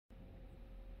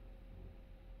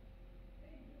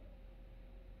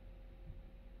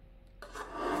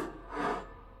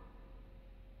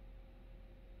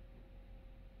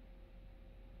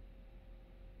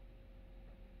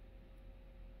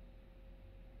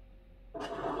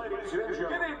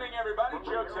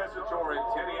Tessitore and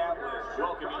Teddy Atlas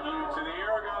welcoming you to the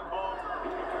Aragon Bowl.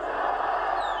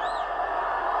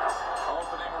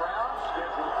 Opening round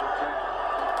scheduled for 10.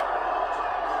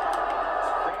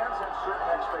 Fans have certain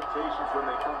expectations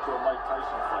when they come to a Mike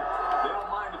Tyson fight. They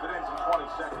don't mind if it ends in 20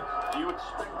 seconds. Do you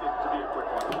expect it to be a quick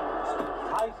one?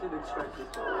 Tyson expects it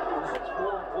to. It's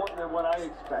more important than what I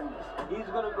expect. He's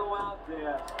going to go out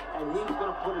there and he's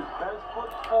going to put his best foot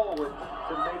forward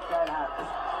to make that happen.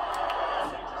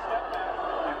 Takes a step back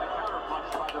and the counter punch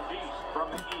by the Beast from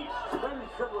the East. Very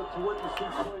similar to what you see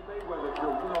Floyd Mayweather do.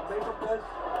 You know, make a miss,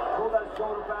 pull that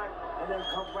shoulder back, and then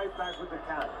come right back with the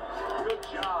counter. Good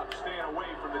job staying away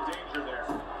from the danger there.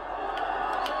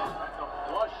 That's a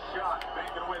flush shot,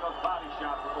 banking away those body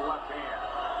shots with the left hand.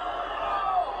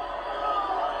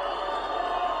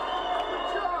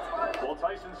 Well,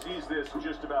 Tyson sees this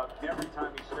just about every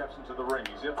time he steps into the ring.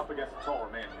 He's up against a taller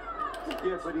man here.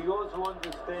 Yeah, but he also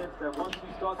understands that once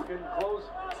he starts getting close,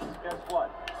 guess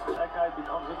what? That guy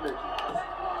becomes a midget.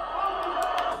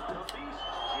 The Beast's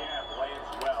jab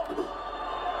lands well.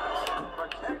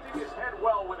 Protecting his head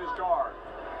well with his guard.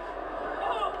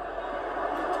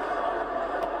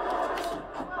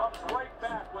 Comes right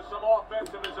back with some offense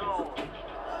of his own.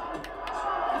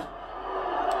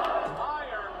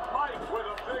 Iron Mike with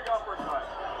a big uppercut.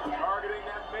 Targeting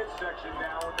that midsection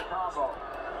now with the combo.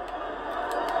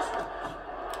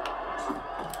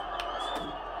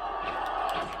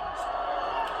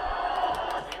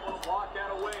 Able to block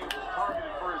that away. Was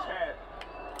targeted for his head.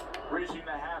 Reaching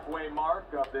the halfway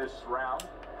mark of this round.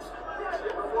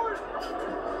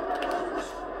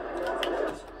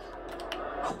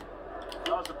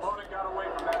 His opponent got away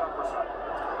from that uppercut.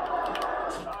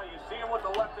 You see him with the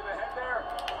left of the head there?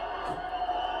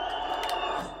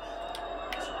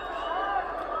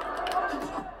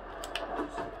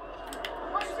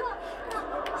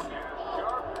 And a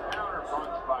sharp counter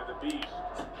punch by the Beast.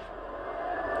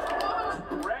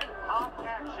 Red hot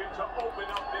action to open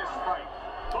up this fight.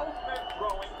 Both men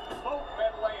throwing, both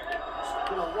men landing. It's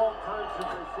been a long time since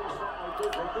I see something like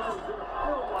this. I think it was in a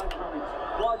film library.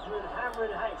 Watching Hammer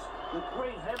and Hank, the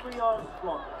great Henry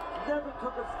Armstrong. Never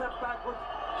took a step backwards,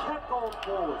 kept going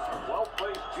forward.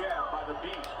 Well-placed jab by the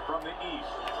Beast from the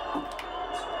East.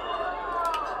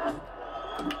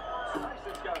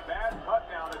 Tyson's got a bad cut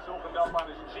now that's opened up on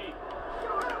his cheek.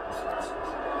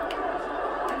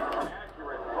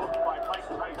 Accurate hook by Mike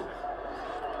Tyson.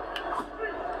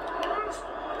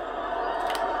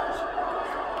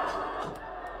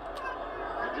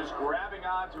 And just grabbing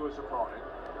onto his opponent.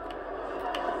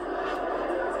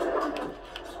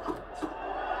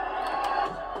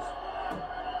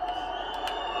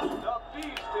 The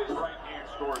Beast, his right hand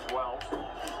scores well.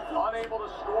 Unable to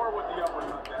score with the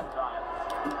uppercut that time.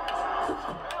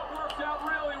 That worked out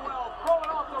really well. Throwing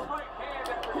off the right hand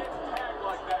after getting tagged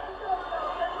like that.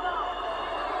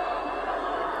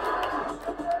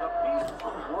 The Beast's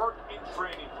work in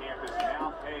training camp is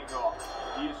now paying off.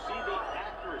 Do you see the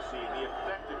accuracy and the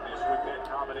effectiveness with that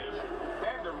combination?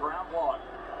 End of round one.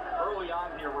 Early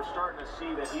on here, we're starting to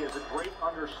see that he has a great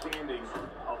understanding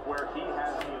of where he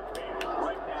has the advantage.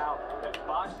 Right now, that's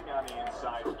boxing on the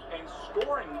inside and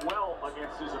scoring well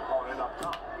against his opponent up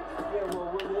top. Yeah,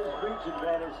 well, with his reach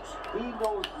advantage, he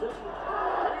knows this is...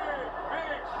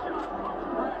 Big shot comes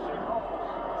crashing home.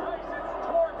 Tyson's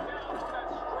torn down with that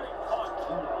straight punch.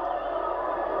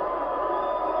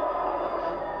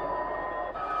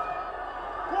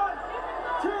 1,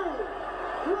 2,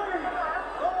 3,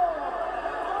 4,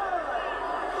 5.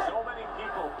 So many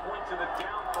people point to the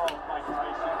downfall of Mike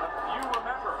Tyson, but few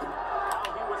remember how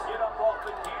he would get up off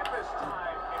the canvas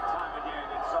time and time again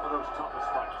in some of those toughest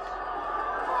fights.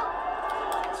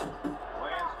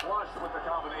 Lands flush with the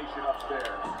combination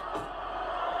upstairs.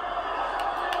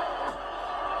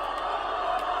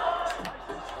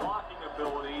 Tyson's blocking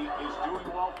ability is doing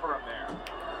well for him there.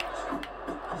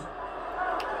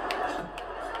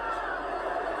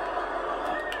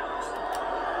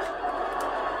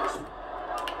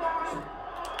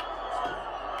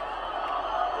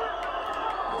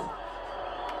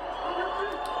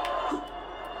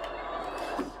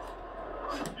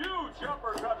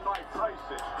 Uppercut by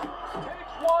Tyson.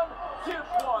 Takes one,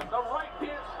 gives one. The right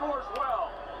hand scores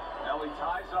well. Now he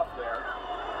ties up there.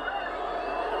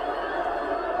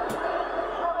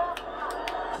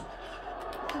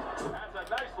 That's a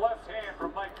nice left hand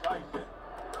from Mike Tyson.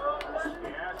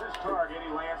 He has his target.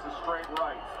 He lands a straight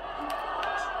right.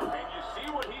 And you see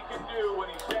what he can do when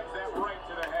he sends that right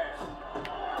to the head.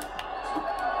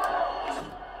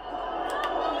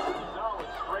 Solid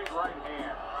straight right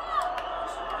hand.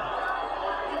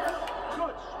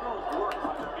 Good smooth work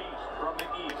by the Beast from the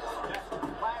East. That's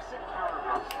classic counter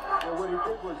punch. And what he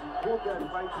did was he pulled that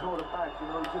right shoulder back. You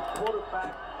know, he just pulled it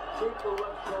back, shaped the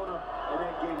left shoulder, and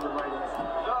then gave the right hand.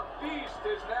 The Beast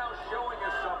is now showing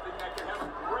us something that can have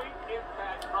a great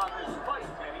impact on this fight,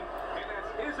 Kenny, and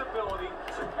that's his ability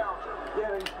to counter.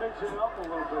 Yeah, he's mixing it up a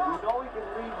little bit. We know he can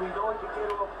lead, we know he can get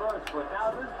off first, but now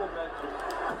this dimension,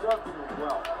 serving him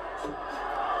well.